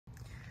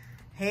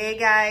Hey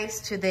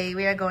guys, today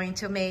we are going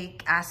to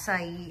make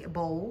açaí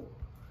bowl.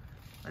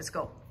 Let's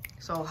go.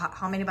 So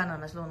how many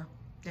bananas, Luna,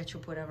 that you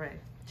put already?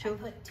 Two?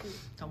 I put 2.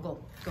 So go.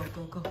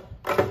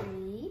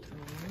 3.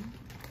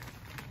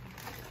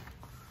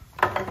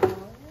 4. 5.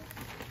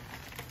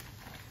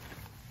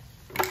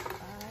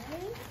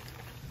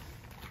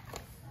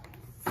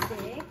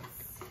 6.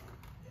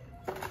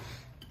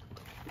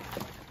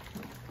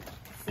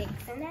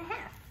 6.5.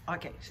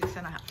 Okay,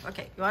 6.5.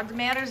 Okay, what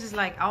matters is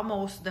like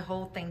almost the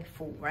whole thing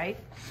full, right?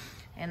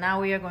 And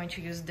now we are going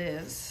to use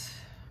this.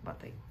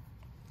 Bota aí.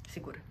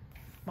 Segura.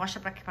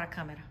 Mostra pra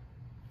câmera.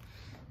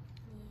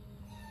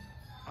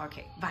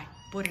 Ok, vai.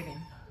 Put it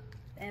in.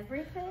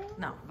 Everything?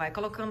 Não, vai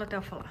colocando até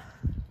eu falar.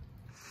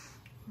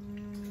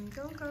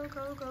 Go.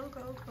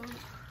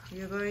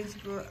 You're going to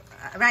go...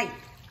 Right.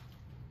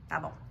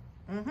 Tá bom.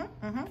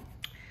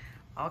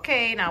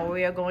 Okay, now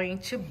we are going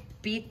to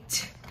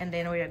beat and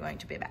then we are going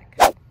to be back.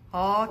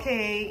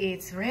 Okay,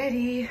 it's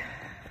ready.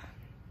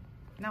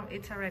 No,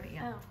 it's already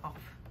off.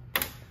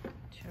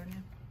 Turn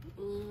it.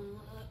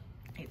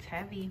 It's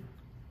heavy.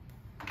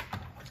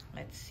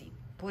 Let's see.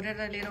 Put it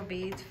a little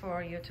bit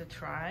for you to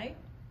try.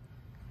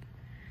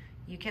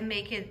 You can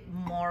make it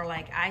more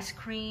like ice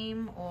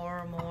cream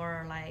or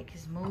more like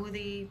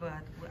smoothie,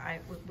 but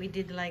we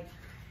did like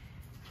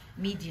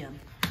medium,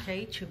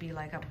 okay? To be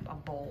like a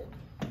bowl.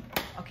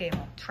 Okay,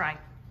 well, try.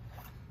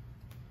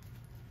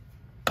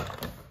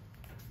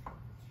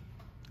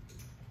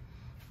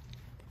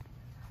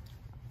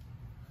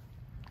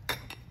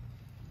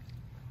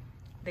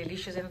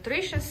 Delicious and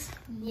nutritious?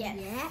 Yes.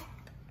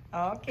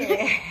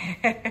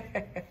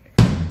 Okay.